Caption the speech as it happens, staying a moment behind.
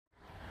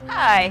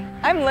Hi,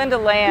 I'm Linda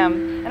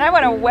Lamb, and I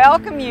want to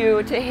welcome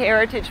you to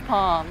Heritage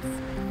Palms.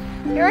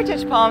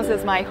 Heritage Palms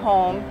is my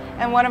home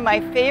and one of my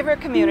favorite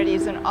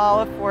communities in all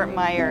of Fort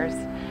Myers.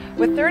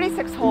 With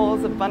 36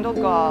 holes of bundle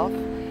golf,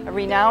 a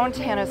renowned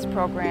tennis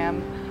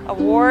program,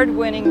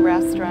 award-winning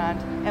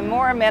restaurant, and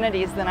more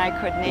amenities than I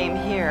could name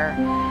here,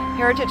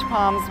 Heritage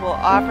Palms will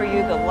offer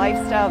you the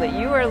lifestyle that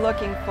you are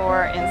looking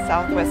for in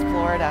Southwest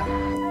Florida.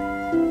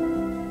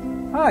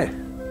 Hi,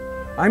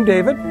 I'm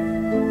David.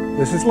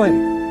 This is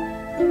Lynn.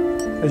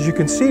 As you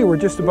can see, we're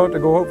just about to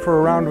go out for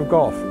a round of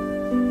golf.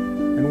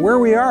 And where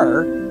we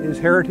are is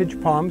Heritage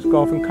Palms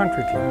Golf and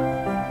Country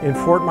Club in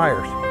Fort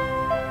Myers.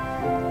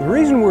 The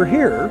reason we're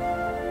here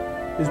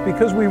is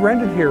because we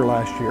rented here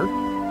last year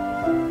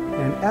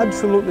and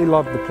absolutely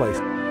loved the place.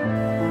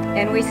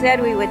 And we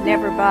said we would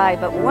never buy,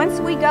 but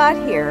once we got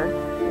here,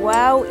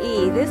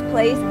 wowee, this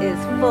place is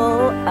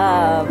full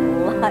of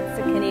lots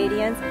of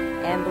Canadians.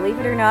 And believe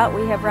it or not,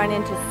 we have run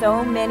into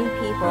so many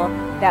people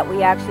that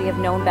we actually have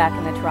known back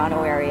in the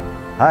Toronto area.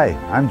 Hi,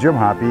 I'm Jim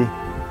Hoppy.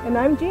 And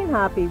I'm Jean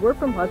Hoppy. We're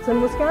from Hudson,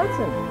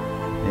 Wisconsin.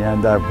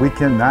 And we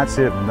cannot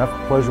say enough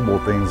pleasurable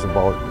things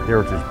about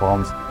Heritage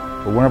Palms.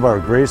 But one of our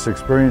greatest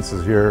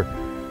experiences here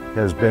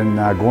has been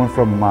going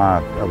from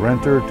a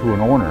renter to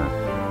an owner.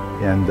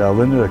 And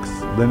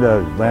Linda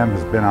Lamb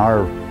has been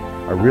our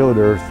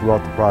realtor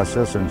throughout the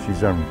process, and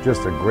she's done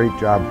just a great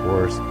job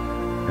for us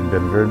and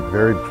been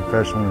very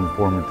professional and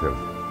informative.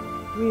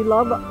 We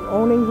love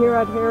owning here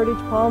at Heritage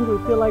Palms. We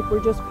feel like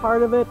we're just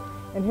part of it,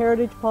 and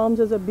Heritage Palms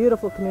is a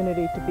beautiful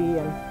community to be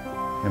in.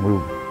 And we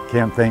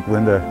can't thank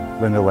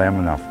Linda Lamb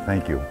enough.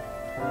 Thank you.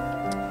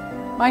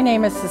 My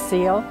name is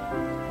Cecile.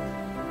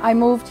 I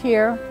moved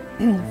here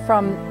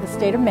from the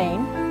state of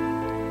Maine,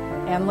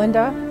 and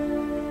Linda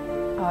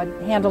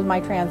handled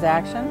my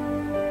transaction,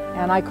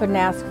 and I couldn't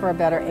ask for a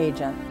better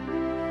agent.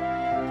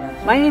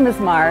 My name is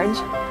Marge,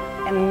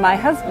 and my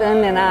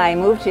husband and I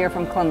moved here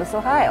from Columbus,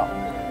 Ohio.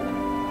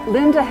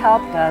 Linda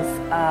helped us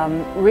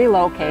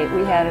relocate.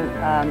 We had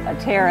a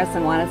terrace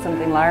and wanted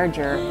something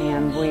larger,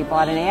 and we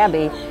bought an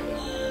abbey,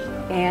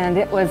 and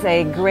it was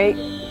a great,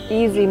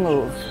 easy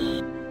move.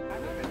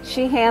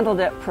 She handled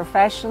it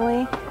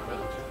professionally,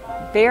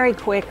 very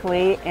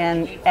quickly,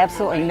 and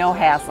absolutely no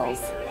hassles.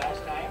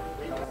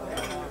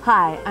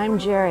 Hi, I'm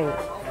Jerry.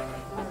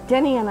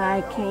 Denny and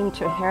I came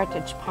to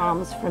Heritage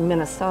Palms from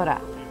Minnesota.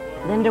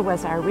 Linda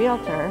was our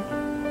realtor,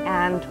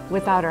 and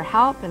without her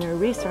help and her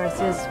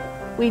resources,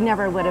 we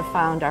never would have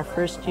found our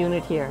first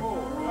unit here.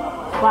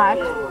 But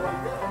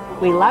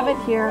we love it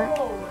here,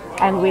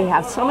 and we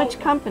have so much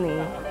company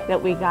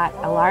that we got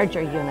a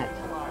larger unit.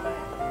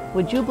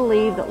 Would you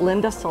believe that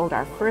Linda sold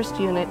our first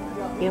unit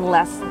in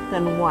less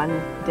than 1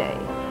 day?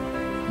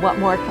 What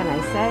more can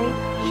I say?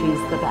 She's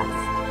the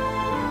best.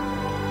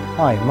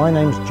 Hi, my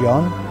name's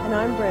John. And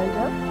I'm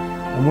Brenda.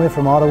 And we're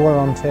from Ottawa,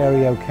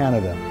 Ontario,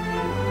 Canada.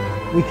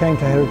 We came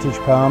to Heritage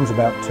Palms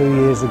about 2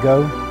 years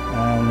ago,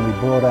 and we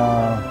bought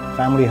our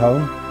family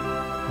home,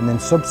 and then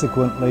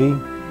subsequently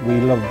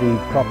we loved the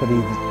property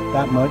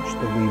that much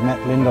that we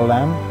met Linda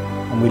Lamb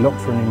and we looked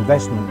for an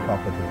investment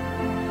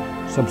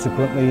property.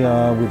 Subsequently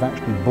we've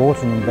actually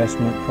bought an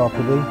investment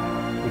property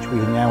which we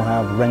now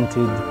have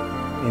rented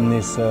in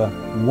this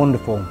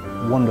wonderful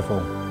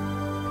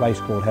place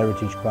called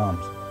Heritage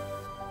Palms.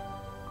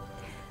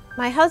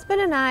 My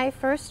husband and I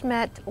first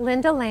met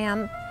Linda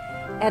Lamb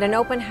at an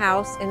open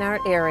house in our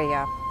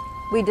area.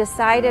 We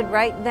decided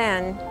right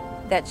then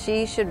that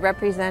she should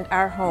represent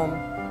our home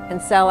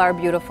and sell our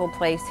beautiful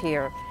place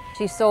here.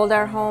 She sold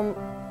our home,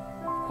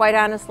 quite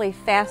honestly,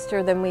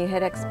 faster than we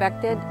had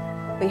expected.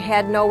 We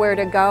had nowhere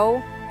to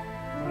go,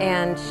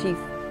 and she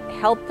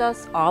helped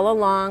us all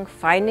along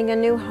finding a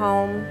new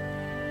home,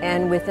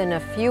 and within a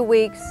few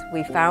weeks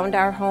we found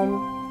our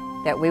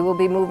home that we will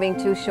be moving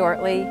to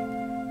shortly,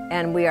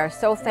 and we are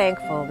so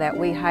thankful that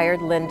we hired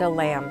Linda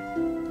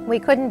Lamb. We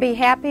couldn't be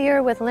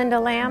happier with Linda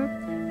Lamb,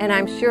 and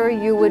I'm sure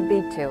you would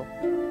be too.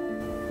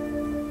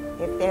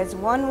 If there's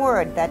one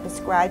word that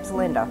describes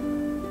Linda,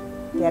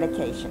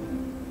 dedication.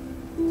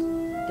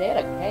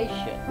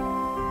 Dedication.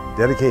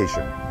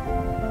 Dedication.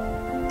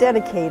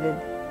 Dedicated.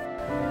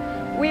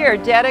 We are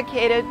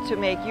dedicated to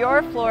make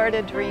your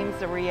Florida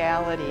dreams a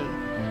reality.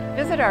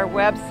 Visit our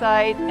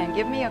website and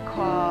give me a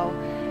call,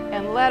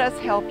 and let us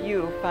help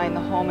you find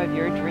the home of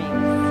your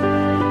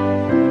dreams.